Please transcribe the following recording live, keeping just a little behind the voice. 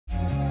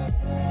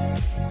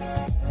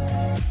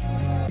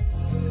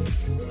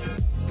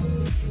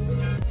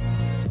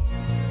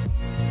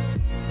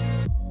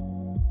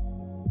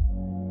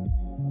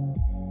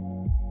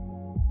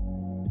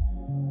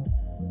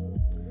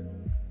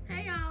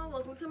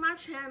my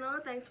channel.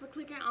 Thanks for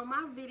clicking on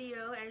my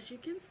video. As you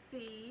can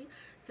see,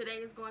 today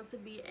is going to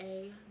be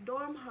a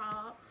dorm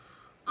haul.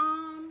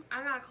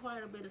 I got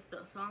quite a bit of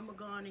stuff, so I'm gonna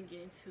go on and get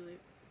into it.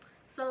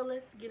 So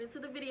let's get into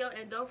the video,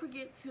 and don't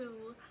forget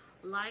to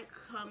like,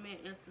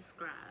 comment, and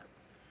subscribe.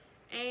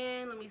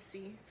 And let me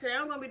see, today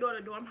I'm gonna be doing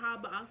a dorm haul,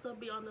 but also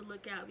be on the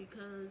lookout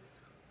because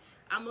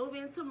I'm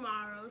moving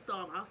tomorrow, so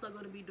I'm also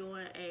going to be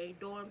doing a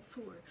dorm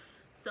tour.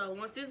 So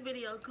once this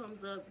video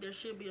comes up, there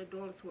should be a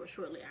dorm tour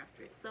shortly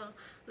after it. So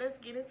let's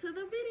get into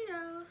the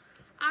video.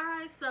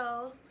 Alright,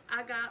 so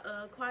I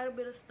got quite a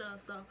bit of stuff,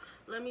 so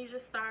let me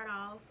just start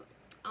off.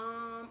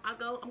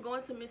 I'm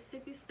going to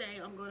Mississippi State.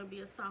 I'm going to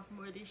be a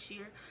sophomore this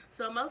year,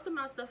 so most of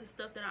my stuff is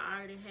stuff that I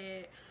already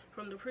had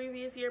from the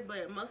previous year,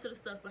 but most of the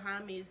stuff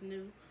behind me is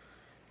new.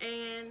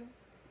 And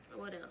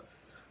what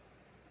else?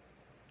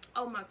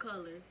 Oh, my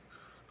colors.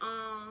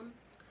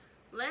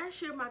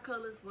 Last year my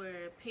colors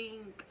were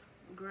pink,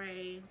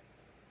 gray,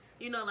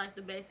 you know, like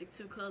the basic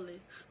two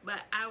colors,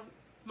 but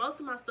most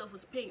of my stuff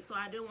was pink, so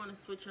I didn't want to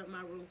switch up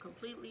my room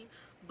completely,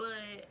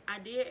 but I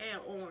did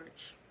add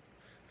orange,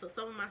 so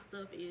some of my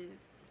stuff is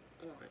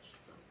orange.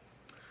 So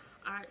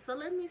alright, so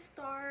let me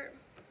start.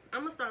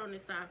 I'm gonna start on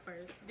this side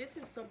first. This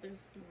is something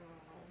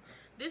small.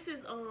 This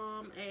is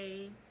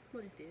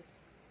what is this?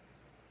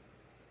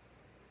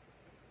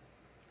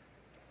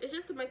 It's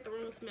just to make the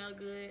room smell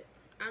good.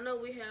 I know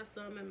we have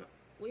some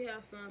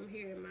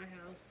here in my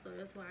house, so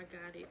that's why I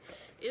got it.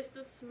 It's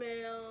the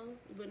smell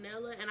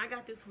vanilla, and I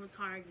got this from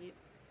Target.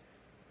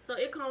 So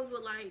it comes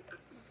with like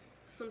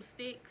some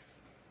sticks,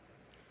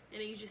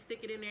 and then you just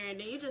stick it in there, and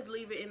then you just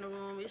leave it in the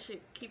room. It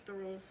should keep the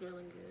room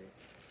smelling good.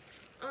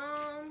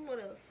 What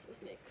else?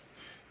 What's next?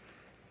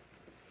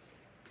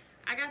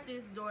 I got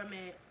this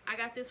doormat. I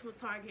got this from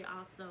Target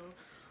also.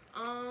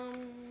 I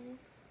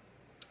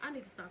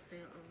need to stop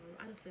saying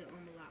I just said a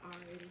lot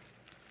already.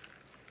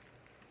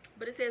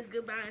 But it says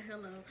goodbye and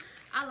hello.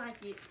 I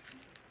like it.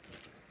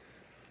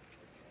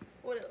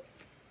 What else?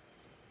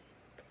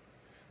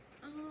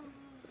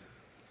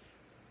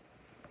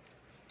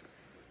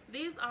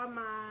 These are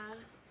my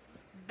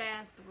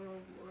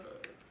bathroom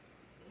rugs.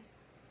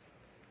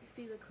 You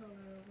see the color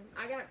of them.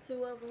 I got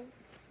two of them.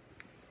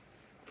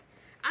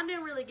 I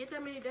didn't really get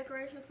that many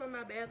decorations for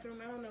my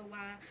bathroom. I don't know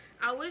why.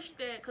 I wish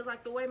that, because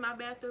like the way my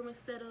bathroom is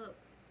set up,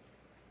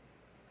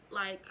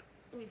 like,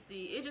 let me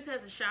see, it just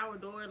has a shower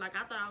door. Like,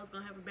 I thought I was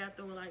gonna have a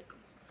bathroom like,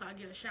 so I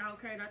get a shower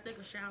curtain. I think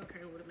a shower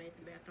curtain would have made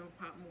the bathroom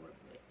pop more,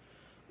 but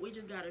we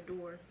just got a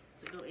door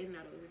to go in and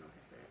out of it. We don't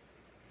have that.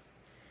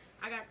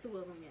 I got two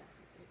of them, yes.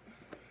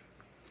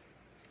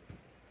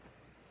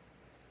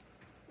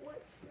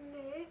 What's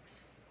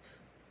next?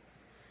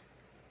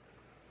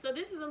 So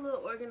this is a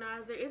little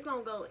organizer. It's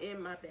gonna go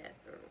in my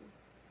bathroom.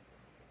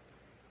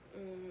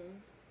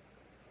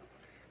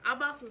 I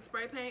bought some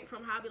spray paint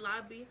from Hobby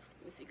Lobby.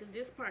 Let me see, because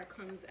this part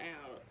comes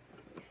out.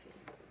 Let me see.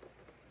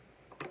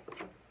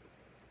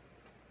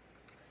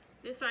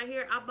 This right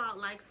here, I bought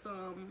like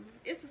some,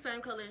 it's the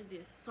same color as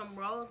this, some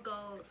rose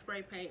gold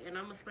spray paint, and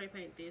I'm going to spray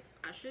paint this.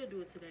 I should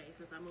do it today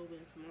since I move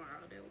in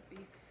tomorrow. That would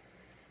be,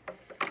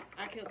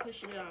 I kept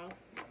pushing it off.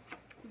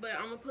 But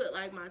I'm going to put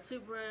like my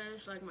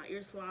toothbrush, like my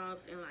ear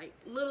swabs, and like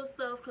little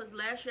stuff, because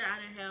last year I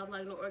didn't have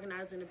like no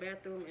organizer in the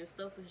bathroom, and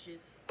stuff was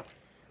just,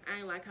 I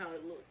ain't like how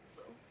it looked.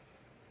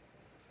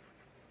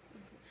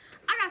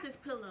 I got this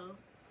pillow,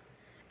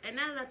 and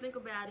now that I think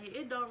about it,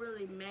 it don't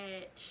really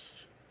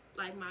match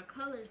like my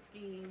color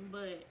scheme,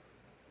 but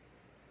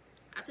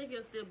I think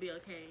it'll still be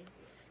okay.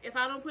 If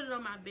I don't put it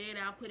on my bed,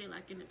 I'll put it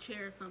like in a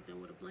chair or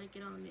something with a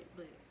blanket on it.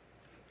 But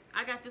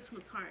I got this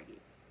from Target.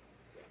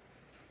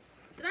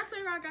 Did I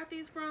say where I got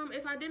these from?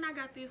 If I didn't, I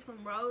got these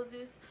from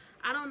Roses.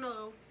 I don't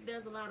know if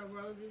there's a lot of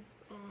Roses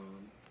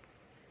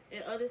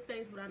in other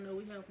states, but I know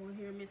we have one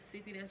here in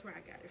Mississippi. That's where I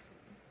got it from.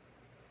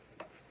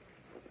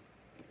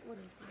 What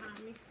is behind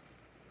me?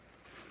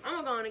 I'm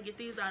gonna go on and get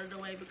these out of the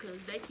way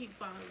because they keep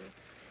falling.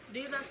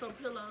 These are some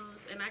pillows,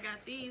 and I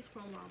got these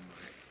from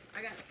Walmart.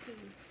 I got two,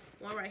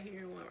 one right here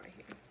and one right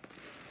here.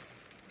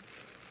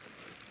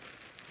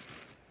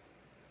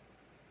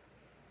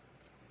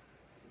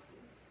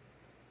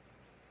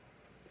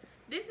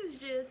 This is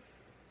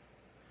just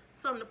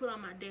something to put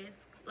on my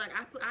desk. Like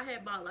I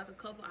had bought like a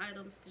couple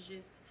items to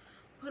just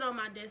put on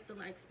my desk to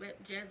like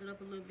jazz it up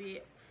a little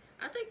bit.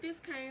 I think this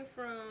came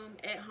from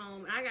At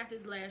Home, and I got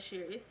this last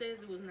year. It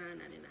says it was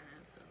 $9.99,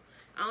 so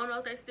I don't know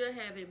if they still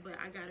have it, but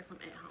I got it from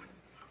At Home.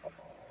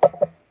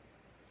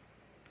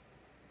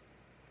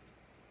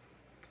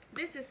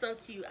 This is so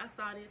cute. I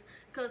saw this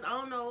because I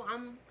don't know,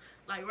 I'm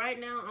like right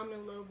now I'm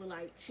in love with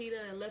like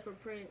cheetah and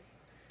leopard prints,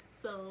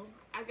 so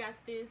I got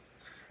this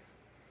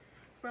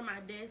from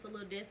my desk, a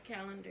little desk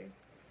calendar,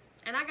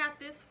 and I got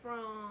this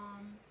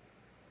from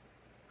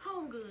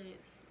Home Goods.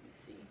 Let me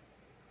see.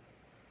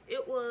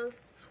 It was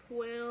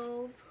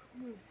 12.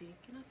 Let me see.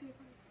 Can I see the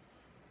price?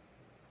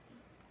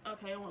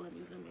 Okay, it won't let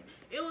me zoom in.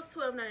 It was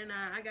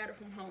 $12.99. I got it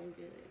from Home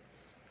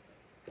Goods.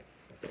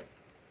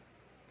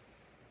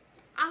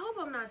 I hope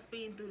I'm not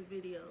speeding through the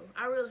video.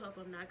 I really hope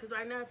I'm not, because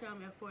right now it's telling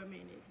me at 4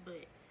 minutes,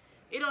 but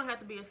it don't have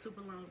to be a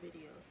super long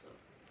video. So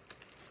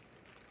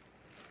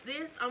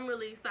this, I'm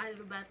really excited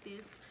about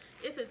this.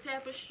 It's a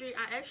tapestry.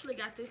 I actually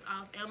got this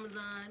off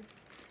Amazon.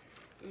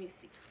 Let me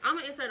see. I'm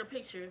gonna insert a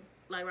picture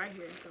like right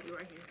here. It's gonna be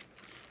right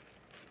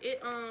here.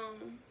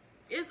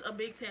 It's a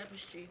big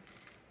tapestry.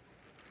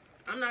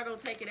 I'm not gonna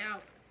take it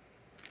out.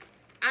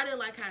 I didn't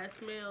like how it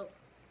smelled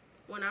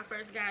when I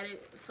first got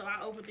it, so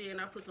I opened it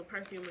and I put some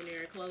perfume in there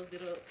and closed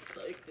it up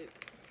so it could.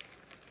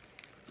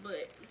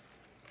 But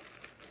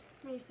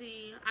let me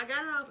see. I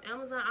got it off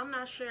Amazon. I'm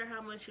not sure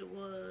how much it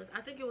was.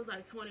 I think it was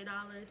like $20,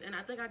 and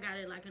I think I got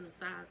it like in a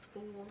size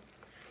full.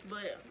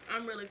 But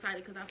I'm really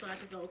excited because I feel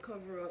like it's gonna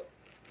cover up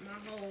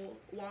my whole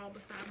wall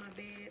beside my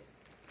bed.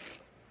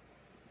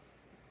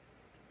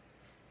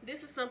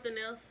 This is something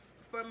else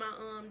for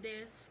my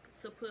desk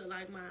to put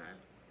like my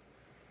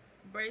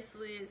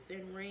bracelets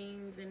and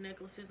rings and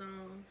necklaces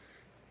on.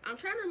 I'm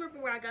trying to remember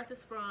where I got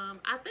this from.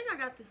 I think I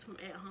got this from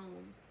At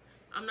Home.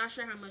 I'm not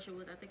sure how much it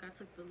was. I think I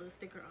took the little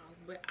sticker off,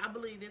 but I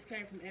believe this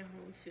came from At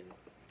Home too.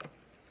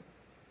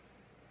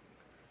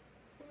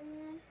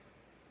 I'm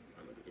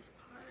gonna do this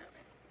part.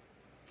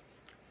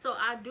 So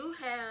I do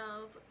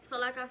have, so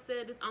like I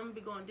said, this I'm gonna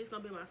be going. This is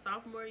gonna be my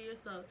sophomore year.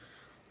 So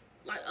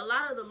like a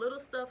lot of the little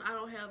stuff I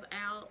don't have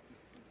out.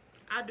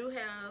 I do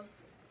have.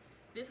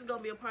 This is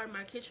gonna be a part of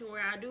my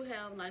kitchenware. I do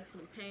have like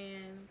some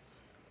pans.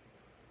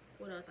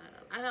 What else I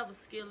have? I have a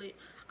skillet.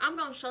 I'm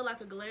gonna show like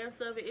a glance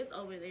of it. It's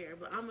over there,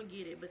 but I'm gonna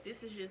get it. But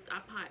this is just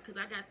a pot because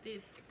I got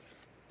this.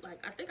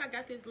 Like I think I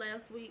got this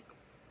last week,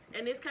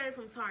 and this came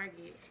from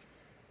Target.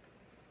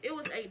 It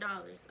was $8.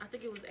 I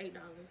think it was $8.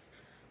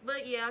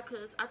 But yeah,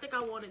 cause I think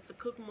I wanted to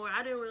cook more.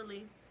 I didn't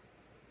really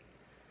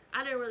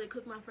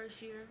cook my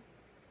first year.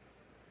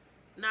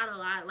 Not a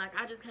lot. Like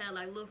I just had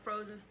like little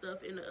frozen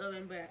stuff in the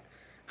oven. But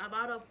I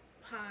bought a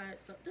pot.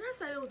 So did I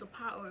say it was a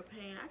pot or a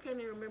pan? I can't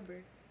even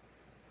remember.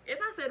 If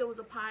I said it was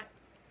a pot,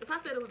 if I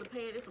said it was a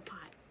pan, it's a pot.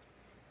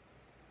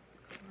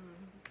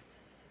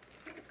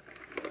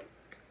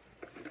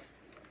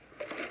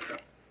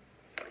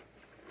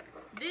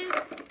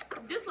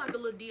 This like a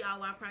little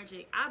DIY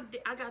project.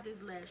 I got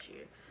this last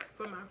year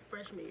for my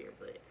freshman year,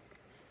 but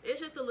it's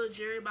just a little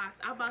jewelry box.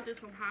 I bought this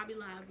from Hobby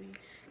Lobby,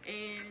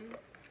 and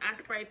I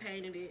spray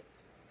painted it,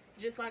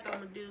 just like I'm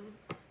gonna do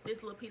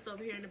this little piece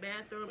over here in the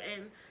bathroom.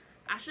 And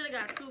I should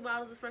have got 2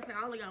 bottles of spray paint.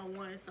 I only got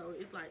 1, so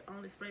it's like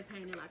only spray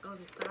painted like on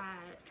the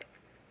side.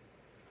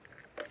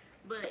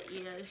 But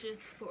yeah, it's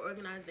just for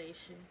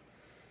organization.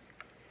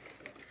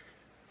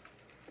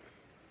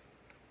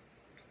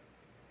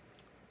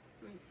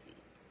 Let me see.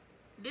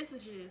 This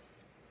is just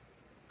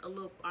a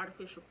little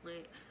artificial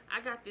plant. I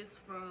got this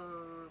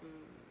from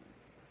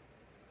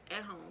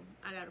At Home.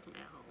 I got it from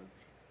At Home.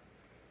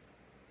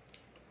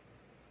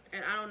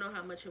 And I don't know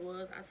how much it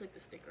was. I took the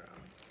sticker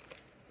off.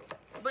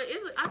 But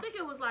I think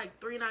it was like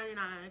 $3.99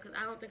 because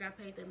I don't think I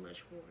paid that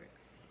much for it.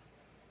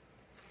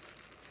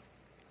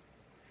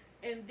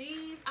 And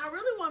these, I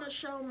really want to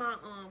show my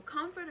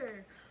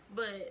comforter,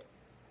 but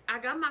I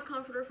got my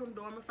comforter from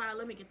Dormify.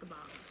 Let me get the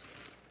box.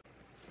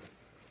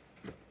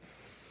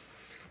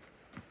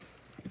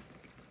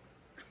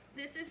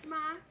 This is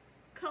my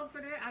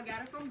comforter. I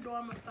got it from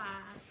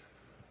Dormify.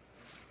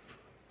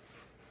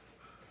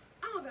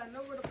 I don't got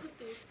nowhere to put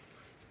this.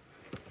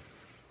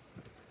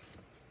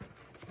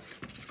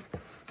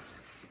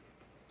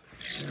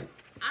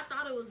 I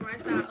thought it was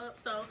right side up,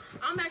 so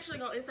I'm actually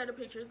gonna insert a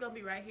picture. It's gonna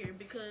be right here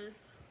because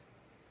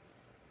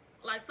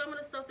like some of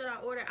the stuff that I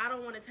ordered, I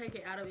don't want to take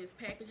it out of its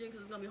packaging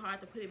because it's gonna be hard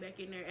to put it back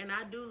in there, and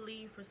I do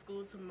leave for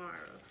school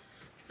tomorrow.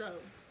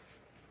 So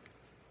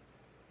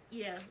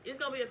yeah, it's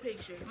gonna be a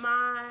picture.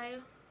 I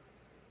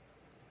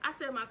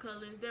said my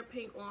colors, they're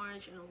pink,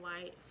 orange, and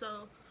white.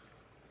 So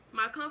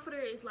my comforter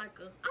is like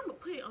I'm gonna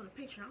put it on the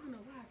picture. I don't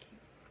know why I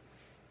can't.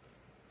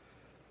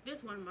 This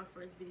is one of my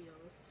first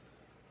videos,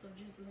 so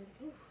just let it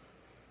go.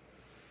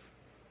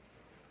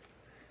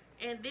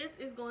 And this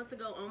is going to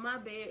go on my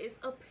bed. It's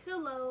a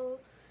pillow.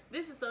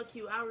 This is so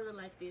cute. I really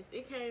like this.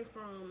 It came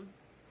from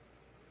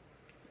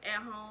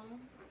At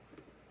Home.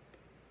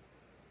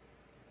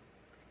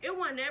 It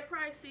wasn't that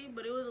pricey,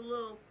 but it was a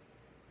little,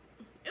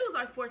 it was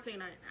like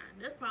 $14.99.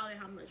 That's probably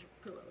how much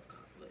pillows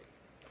cost. But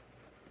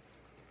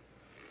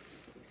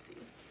let me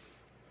see.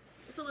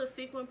 It's a little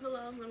sequin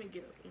pillow. Let me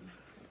get up in.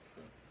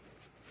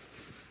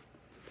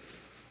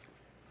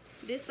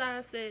 This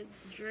side says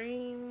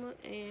Dream,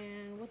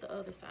 and what the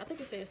other side? I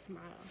think it says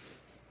Smile.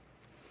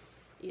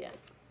 Yeah.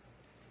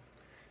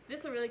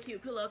 This is a really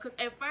cute pillow because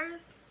at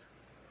first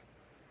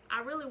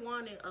I really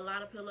wanted a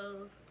lot of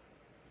pillows,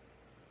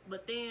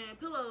 but then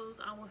pillows,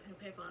 I wanted to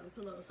pay for all the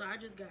pillows, so I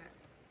just got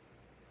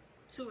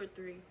 2 or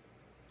 3,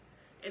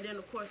 and then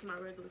of course my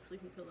regular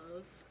sleeping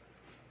pillows.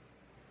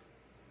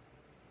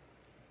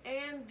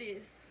 And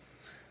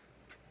this,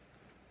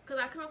 because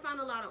I couldn't find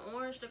a lot of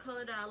orange, the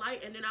color that I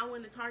like, and then I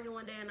went to Target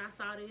one day and I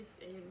saw this,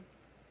 and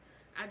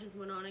I just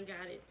went on and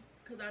got it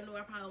because I knew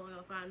I probably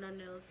wasn't gonna find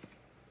nothing else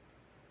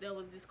that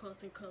was this close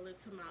in color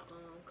to my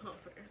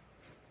comforter.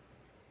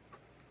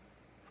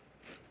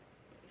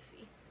 Let me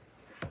see.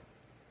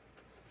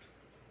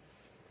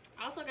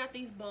 I also got got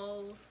these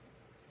bowls.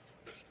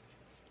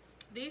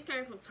 These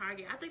came from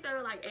Target. I think they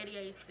were like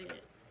 88 cents.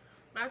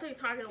 But I think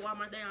Target and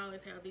Walmart, they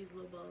always have these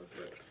little bowls.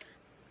 But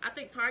I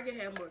think Target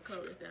had more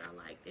colors that I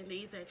liked. And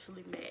these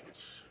actually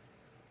match.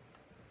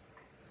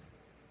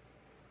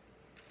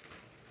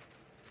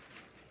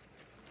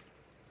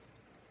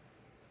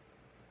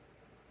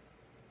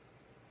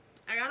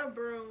 I got a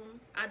broom.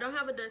 I don't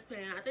have a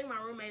dustpan. I think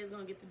my roommate is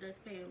going to get the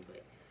dustpan.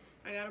 But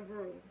I got a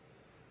broom.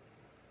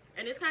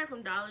 And this came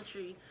from Dollar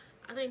Tree.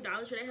 I think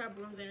Dollar Tree, they have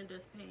brooms and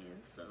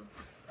dustpans. So.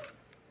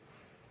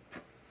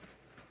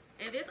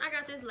 And this, I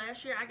got this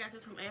last year. I got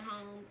this from At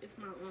Home. It's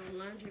my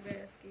laundry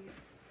basket.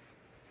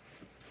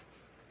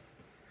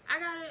 I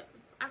got it.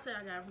 I said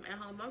I got it from At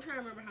Home. I'm trying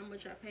to remember how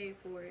much I paid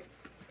for it.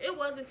 It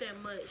wasn't that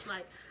much.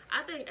 Like,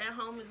 I think At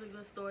Home is a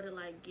good store to,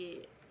 like,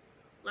 get,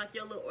 like,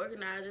 your little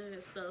organizers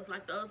and stuff.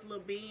 Like, those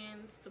little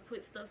bins to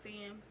put stuff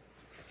in.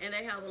 And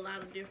they have a lot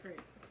of different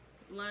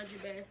laundry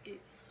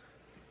baskets.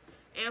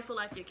 And for,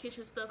 like, your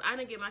kitchen stuff. I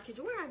didn't get my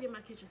kitchen. Where did I get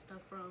my kitchen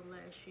stuff from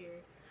last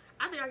year?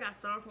 I think I got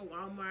some from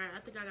Walmart.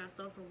 I think I got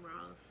some from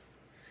Ross.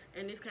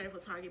 And this came from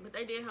Target. But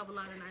they did have a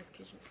lot of nice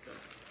kitchen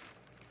stuff.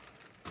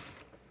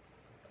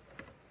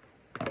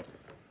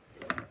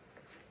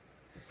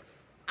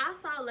 I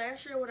saw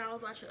last year when I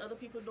was watching other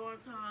people dorm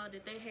haul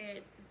that they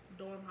had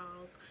dorm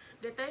hauls.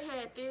 That they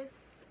had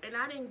this. And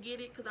I didn't get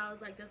it because I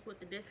was like, that's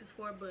what the desk is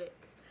for. But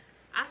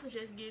I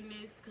suggest getting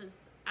this because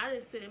I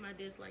didn't sit at my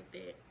desk like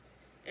that.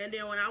 And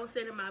then when I was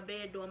sitting in my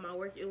bed doing my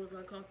work, it was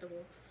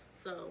uncomfortable.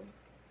 So...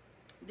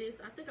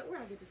 this, I think, where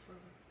I get this from?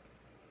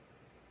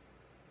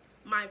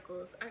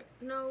 Michael's.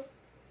 No.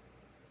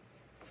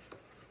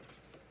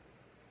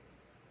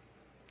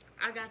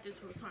 I got this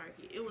from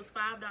Target. It was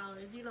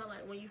 $5. You know,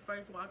 like when you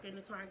first walk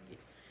into Target.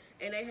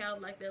 And they have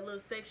like that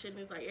little section.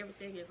 It's like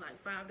everything is like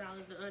 $5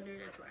 and under.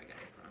 That's where I got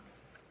it from.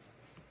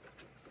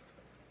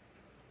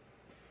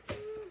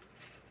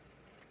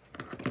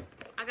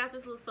 I got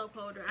this little soap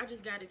holder. I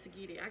just got it to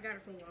get it. I got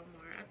it from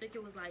Walmart. I think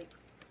it was like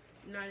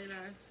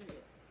 99 cents.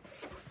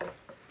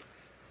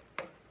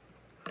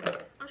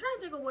 I'm trying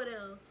to think of what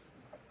else.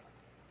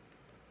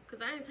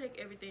 Because I didn't take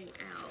everything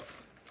out.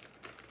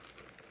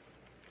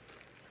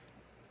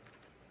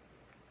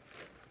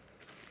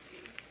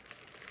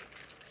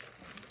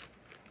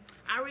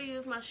 I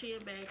reuse my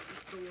Shein bags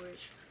for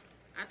storage.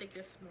 I think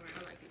that's smart.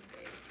 I like these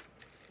bags.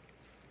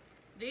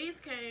 These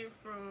came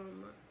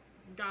from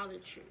Dollar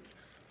Tree.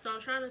 So I'm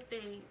trying to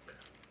think.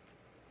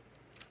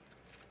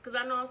 Because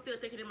I know I'm still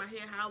thinking in my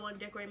head how I want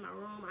to decorate my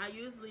room. I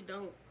usually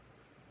don't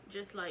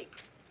just like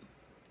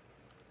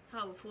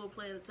have a full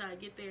plan until I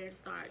get there and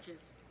start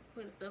just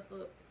putting stuff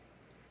up.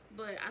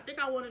 But I think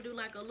I want to do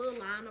like a little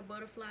line of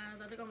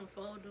butterflies. I think I'm going to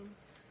fold them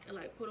and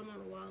like put them on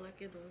the wall like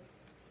in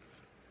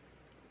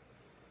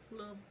a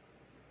little...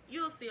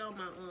 You'll see on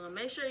my...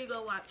 make sure you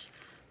go watch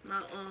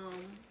my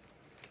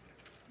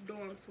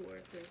dorm tour.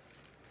 Cause,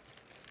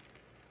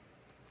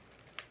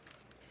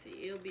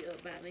 see, it'll be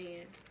up by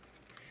then.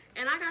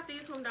 And I got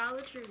these from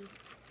Dollar Tree.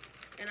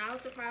 And I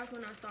was surprised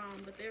when I saw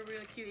them, but they're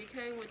real cute. It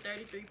came with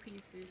 33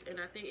 pieces, and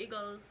I think it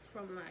goes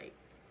from like,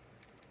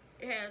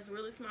 it has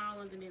really small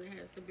ones, and then it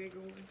has the bigger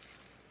ones.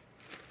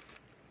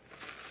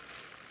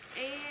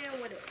 And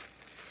what else?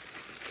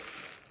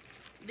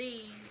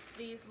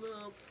 These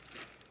little,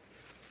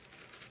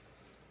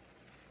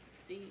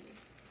 see.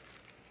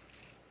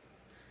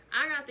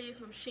 I got these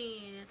from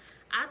Shein.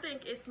 I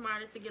think it's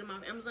smarter to get them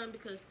off Amazon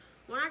because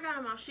when I got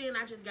them off Shein,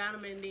 I just got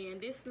them, and then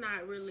this is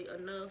not really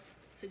enough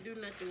to do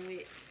nothing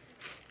with.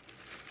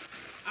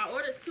 I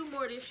ordered 2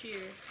 more this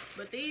year,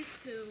 but these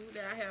 2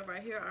 that I have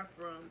right here are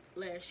from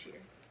last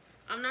year.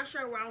 I'm not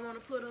sure where I want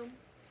to put them.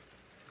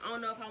 I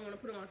don't know if I want to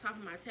put them on top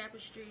of my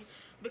tapestry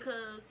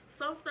because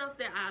some stuff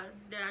that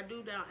I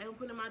do that I am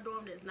putting in my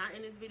dorm that's not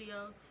in this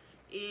video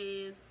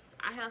is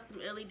I have some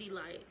LED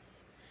lights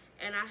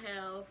and I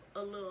have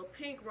a little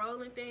pink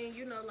rolling thing.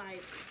 You know,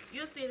 like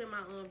you'll see it in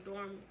my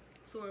dorm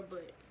tour,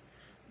 but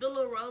the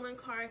little rolling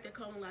cart that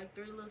comes with like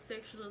 3 little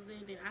sectionals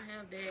in it, I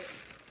have that.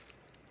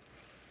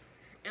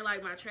 And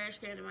like my trash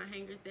can and my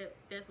hangers,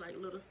 that's like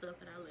little stuff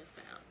that I left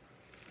out.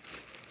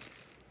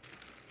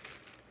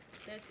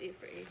 That's it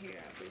for in here,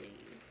 I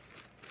believe.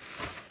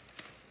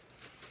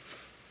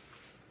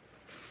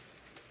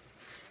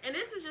 And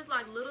this is just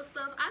like little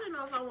stuff. I didn't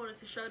know if I wanted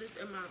to show this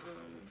in my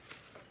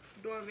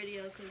dorm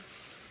video,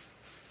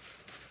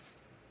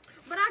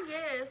 but I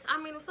guess,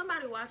 I mean, if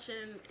somebody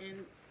watching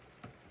and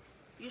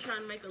you're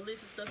trying to make a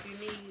list of stuff you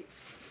need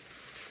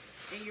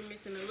and you're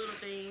missing the little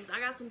things, I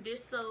got some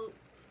dish soap,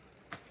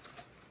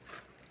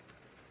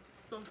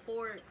 some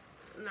forks,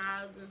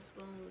 knives, and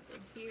spoons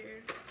in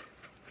here,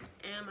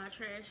 and my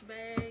trash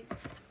bags.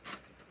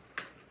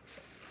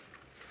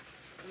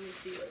 Let me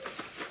see what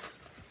else.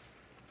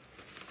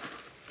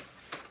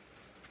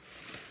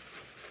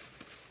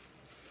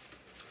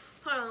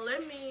 Hold on,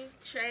 let me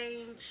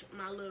change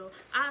my little...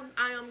 I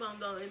am going to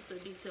go into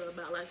detail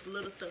about like the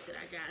little stuff that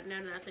I got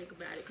now that I think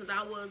about it, because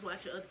I was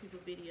watching other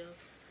people's videos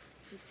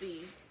to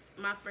see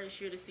my first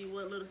year to see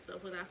what little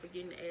stuff was I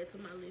forgetting to add to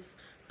my list.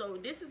 So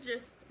this is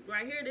just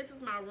right here, this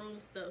is my room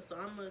stuff. So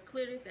I'm gonna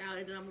clear this out,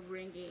 and then I'm gonna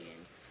bring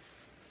in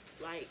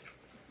like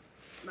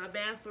my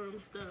bathroom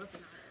stuff.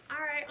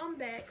 Alright, I'm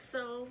back.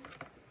 So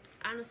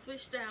I done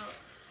switched out.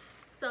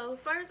 So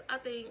first, I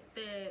think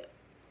that,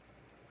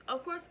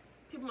 of course,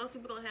 most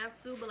people don't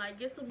have to, but like,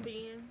 get some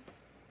bins.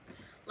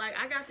 Like,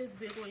 I got this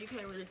big one. You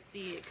can't really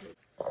see it because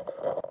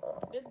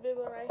this big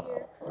one right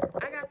here,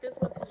 I got this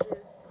one to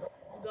just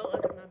go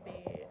under my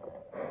bed.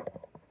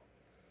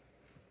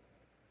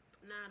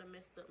 Now I done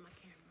messed up my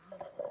camera.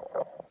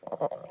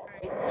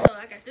 Right, so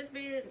I got this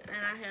bin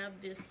and I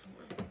have this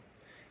one.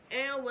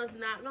 And what's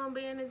not gonna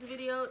be in this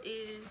video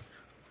is,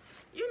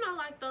 you know,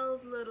 like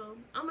those little,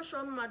 I'm gonna show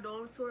them my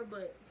dorm tour,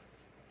 but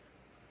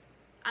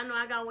I know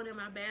I got one in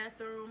my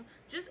bathroom.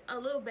 Just a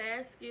little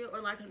basket or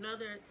like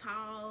another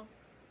tall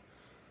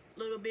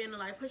little bin to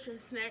like put your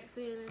snacks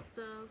in and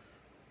stuff.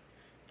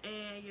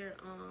 And your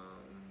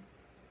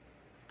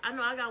I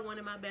know I got one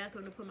in my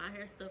bathroom to put my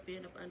hair stuff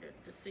in up under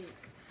the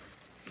sink.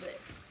 But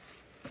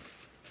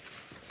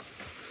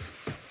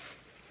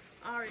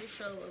I already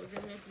showed what was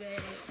in this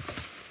bag.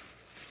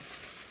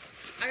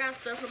 I got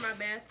stuff for my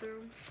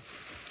bathroom.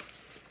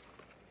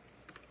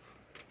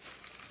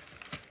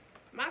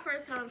 My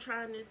first time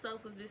trying this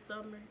soap was this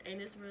summer,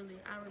 and it's really,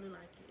 I really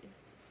like it. It's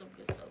some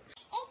good soap.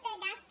 It's the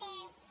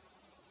Dr.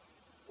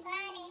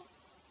 Bronner's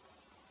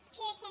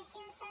Pure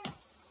Castile soap,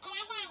 and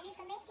I got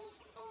eucalyptus.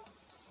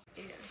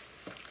 Yeah.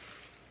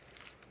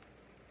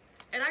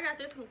 And I got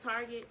this from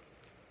Target.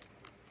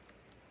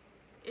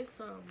 It's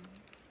some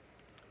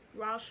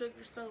raw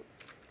sugar soap.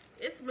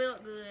 It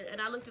smelled good,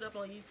 and I looked it up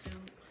on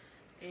YouTube,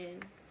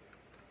 and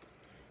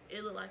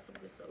it looked like some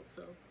good soap.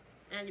 So,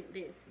 and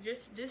this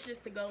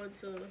just to go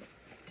into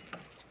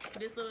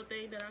this little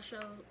thing that I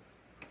showed.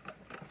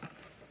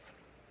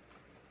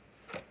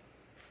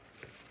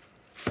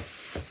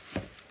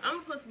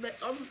 I'm gonna put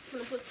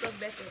stuff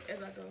back up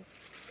as I go,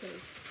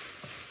 cause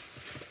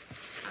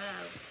I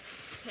gotta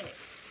pack.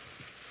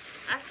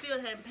 I still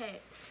haven't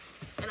packed,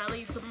 and I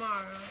leave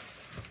tomorrow,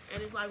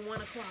 and it's like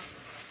 1 o'clock.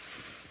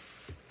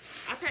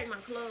 I packed my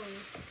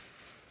clothes.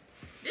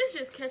 This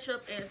just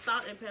ketchup and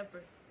salt and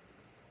pepper.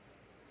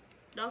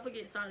 Don't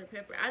forget salt and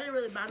pepper. I didn't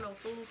really buy no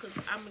food because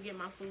I'm gonna get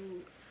my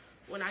food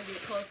when I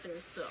get closer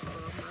to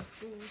my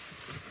school.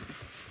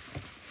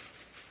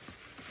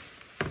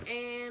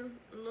 And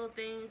a little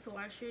thing to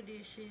wash your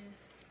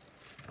dishes.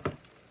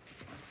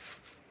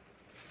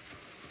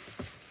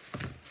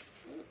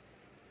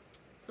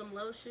 Some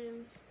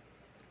lotions.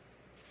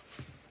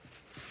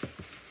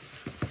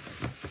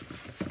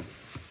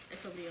 And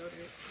some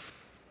deodorant.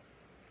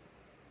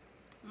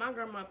 My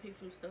grandma picked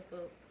some stuff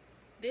up.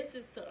 This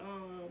is to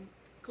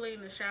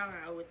clean the shower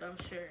out with, I'm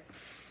sure.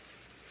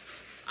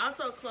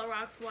 Also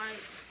Clorox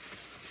wipes,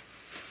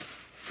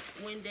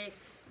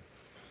 Windex.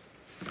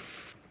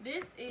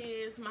 This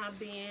is my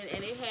bin,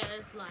 and it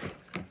has like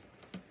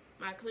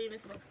my cleaning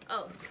stuff.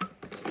 Oh,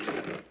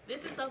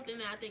 this is something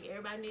that I think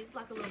everybody needs,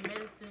 like a little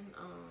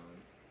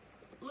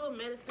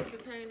medicine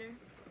container.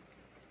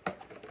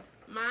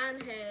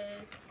 Mine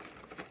has,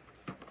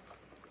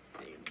 let's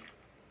see,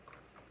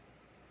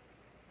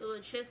 the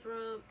little chest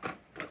rub,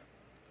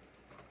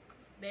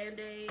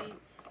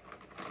 Band-Aids,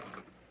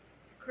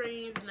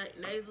 creams,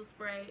 nasal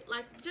spray,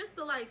 like just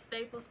the like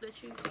staples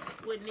that you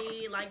would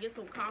need. Like get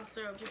some cough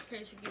syrup just in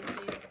case you get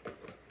sick.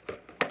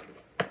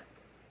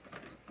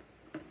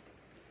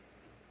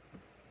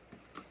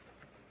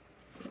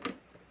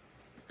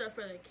 Stuff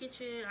for the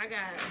kitchen. I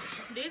got,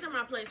 these are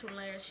my plates from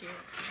last year.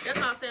 That's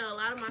why I'm saying a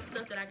lot of my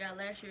stuff that I got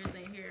last year is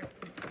in here.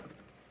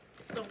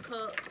 Some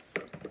cups.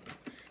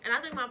 And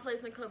I think my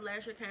plates and cup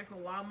last year came from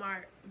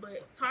Walmart,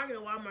 but Target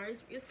and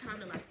Walmart, it's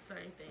kind of like the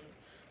same thing.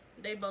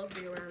 They both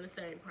be around the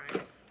same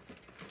price.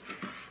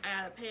 I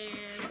got a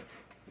pan.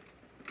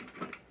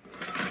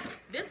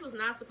 This was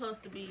not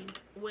supposed to be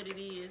what it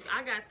is.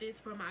 I got this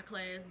for my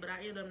class, but I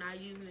ended up not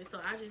using it, so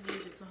I just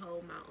use it to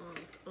hold my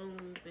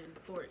spoons and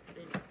forks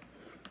and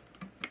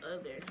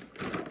other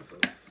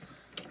utensils.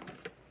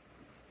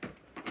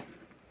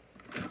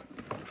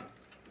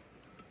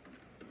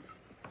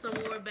 Some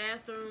more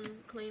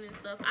bathroom cleaning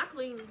stuff. I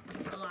clean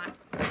a lot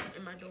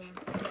in my dorm.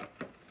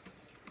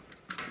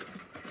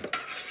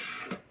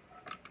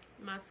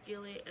 My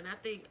skillet, and I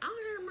don't even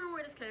remember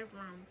where this came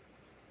from.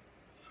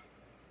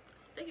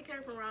 I think it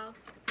came from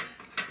Ross.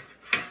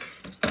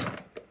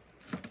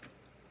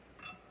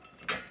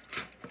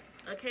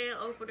 A can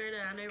opener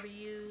that I never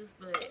used,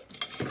 but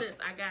since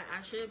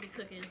I should be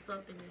cooking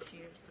something this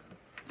year, so.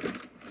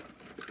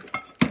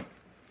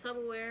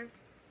 Tupperware.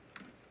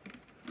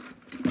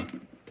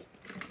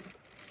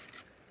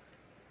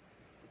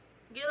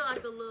 Get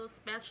like a little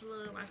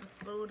spatula, like a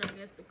spoon, I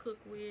guess, to cook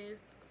with.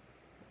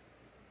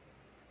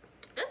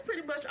 That's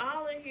pretty much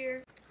all in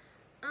here.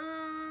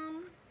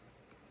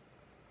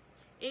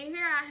 In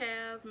here I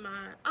have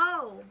my,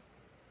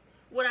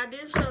 what I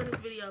didn't show in this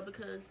video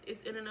because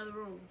it's in another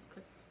room,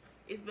 because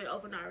it's been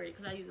opened already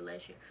because I used it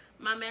last year.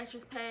 My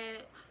mattress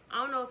pad. I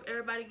don't know if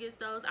everybody gets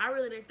those. I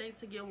really didn't think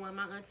to get one.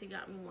 My auntie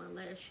got me one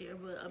last year,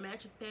 but a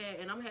mattress pad,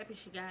 and I'm happy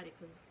she got it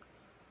because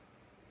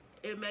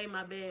it made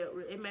my bed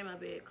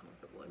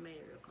comfortable. It made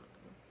it real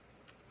comfortable.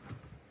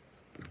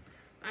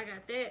 I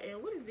got that.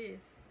 And what is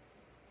this?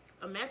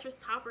 A mattress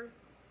topper.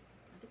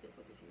 I think that's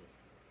what this is.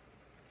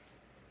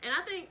 And I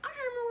can't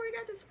remember where I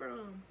got this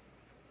from.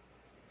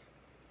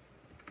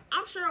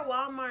 I'm sure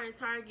Walmart and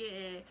Target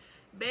and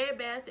Bed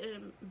Bath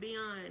and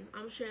Beyond,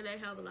 I'm sure they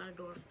have a lot of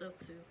dorm stuff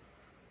too.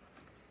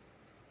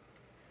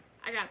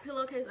 I got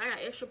pillowcases. I got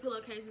extra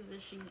pillowcases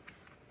and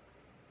sheets.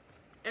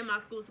 And my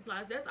school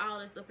supplies. That's all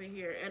that's up in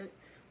here. And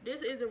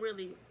this isn't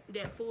really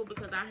that full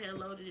because I had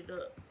loaded it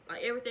up.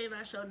 Like everything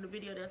I showed in the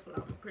video, that's what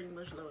I'm pretty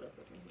much loaded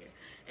up in here.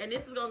 And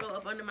this is going to go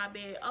up under my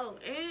bed. Oh,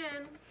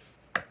 and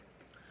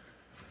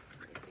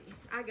let's see.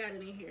 I got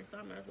it in here, so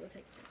I might as well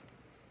take it out.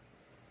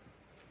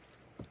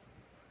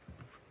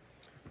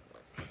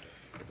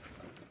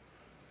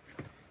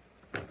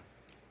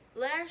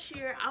 Last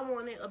year, I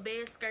wanted a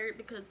bed skirt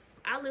because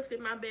I lifted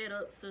my bed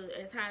up to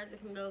as high as it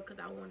can go because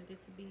I wanted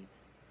it to be,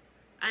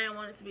 I didn't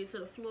want it to be to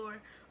the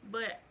floor.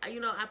 But, you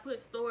know, I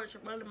put storage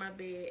under my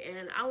bed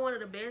and I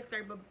wanted a bed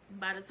skirt. But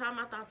by the time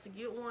I thought to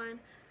get one,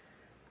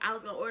 I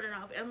was going to order it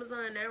off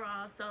Amazon. They were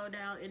all sold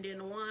out. And then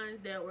the ones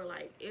that were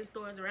like in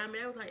stores around me,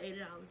 that was like $80.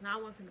 Now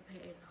I wasn't finna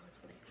pay $80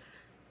 for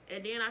that.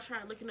 And then I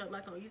tried looking up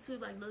like on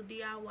YouTube, like little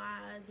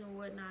DIYs and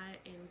whatnot.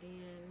 And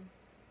then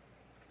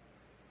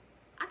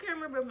I can't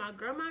remember if my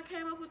grandma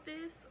came up with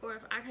this or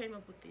if I came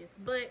up with this,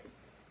 but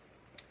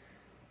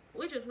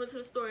we just went to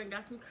the store and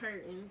got some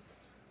curtains.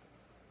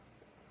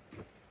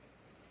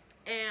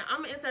 And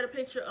I'm gonna insert a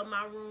picture of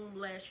my room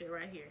last year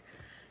right here.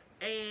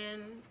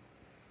 And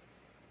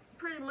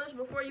pretty much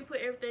before you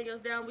put everything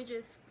else down, we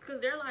just, cause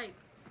they're like,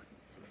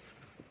 let's see.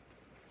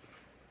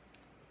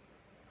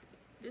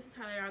 This is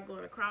how they are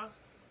going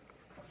across.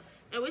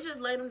 And we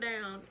just laid them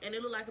down, and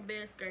it looked like a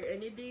bed skirt.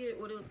 And it did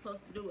what it was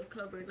supposed to do with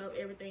covering up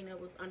everything that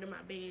was under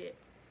my bed.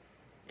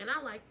 And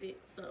I liked it.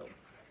 So,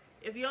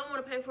 if you don't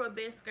want to pay for a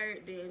bed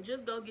skirt, then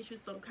just go get you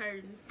some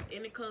curtains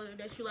in the color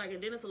that you like.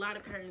 And then it's a lot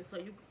of curtains, so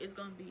it's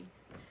going to be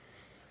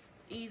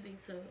easy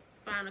to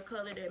find a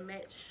color that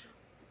match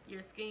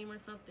your scheme or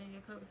something,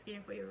 your color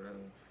scheme for your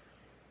room.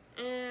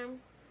 And,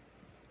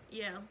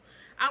 yeah.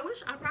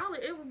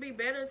 It would be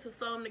better to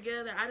sew them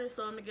together. I didn't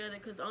sew them together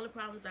because the only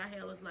problems I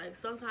had was like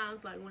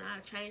sometimes like when I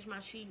change my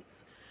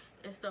sheets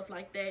and stuff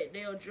like that,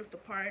 they'll drift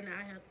apart and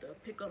I have to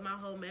pick up my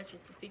whole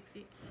mattress to fix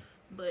it.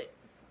 But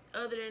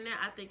other than that,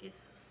 I think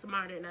it's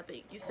smarter and I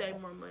think you save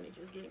more money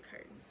just getting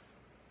curtains.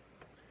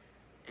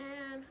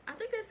 And I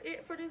think that's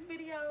it for this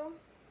video.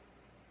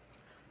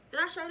 Did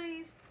I show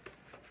these?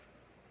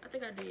 I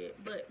think I did,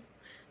 but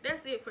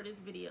that's it for this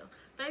video.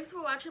 Thanks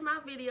for watching my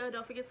video.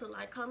 Don't forget to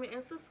like, comment,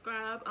 and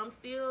subscribe.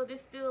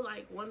 This still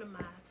like one of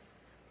my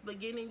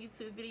beginning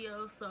YouTube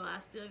videos, so I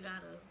still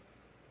gotta,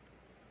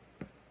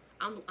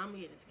 I'm gonna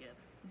get it together.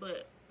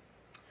 But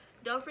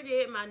don't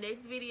forget my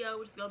next video,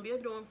 which is gonna be a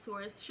dorm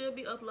tour. It should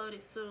be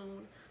uploaded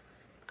soon.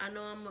 I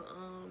know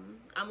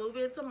I'm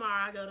moving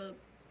tomorrow.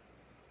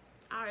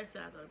 I already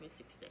said I'm gonna be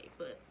 6 days,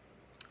 but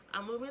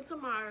I'm moving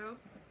tomorrow,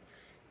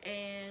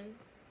 and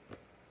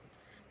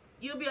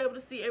you'll be able to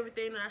see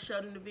everything that I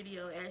showed in the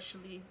video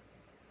actually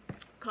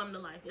come to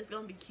life. It's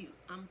gonna be cute.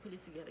 I'm gonna put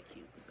it together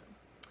cute. So,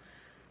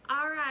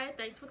 alright,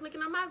 thanks for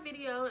clicking on my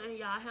video, and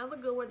y'all have a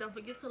good one. Don't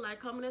forget to like,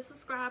 comment, and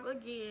subscribe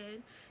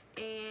again.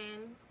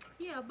 And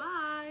yeah,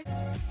 bye.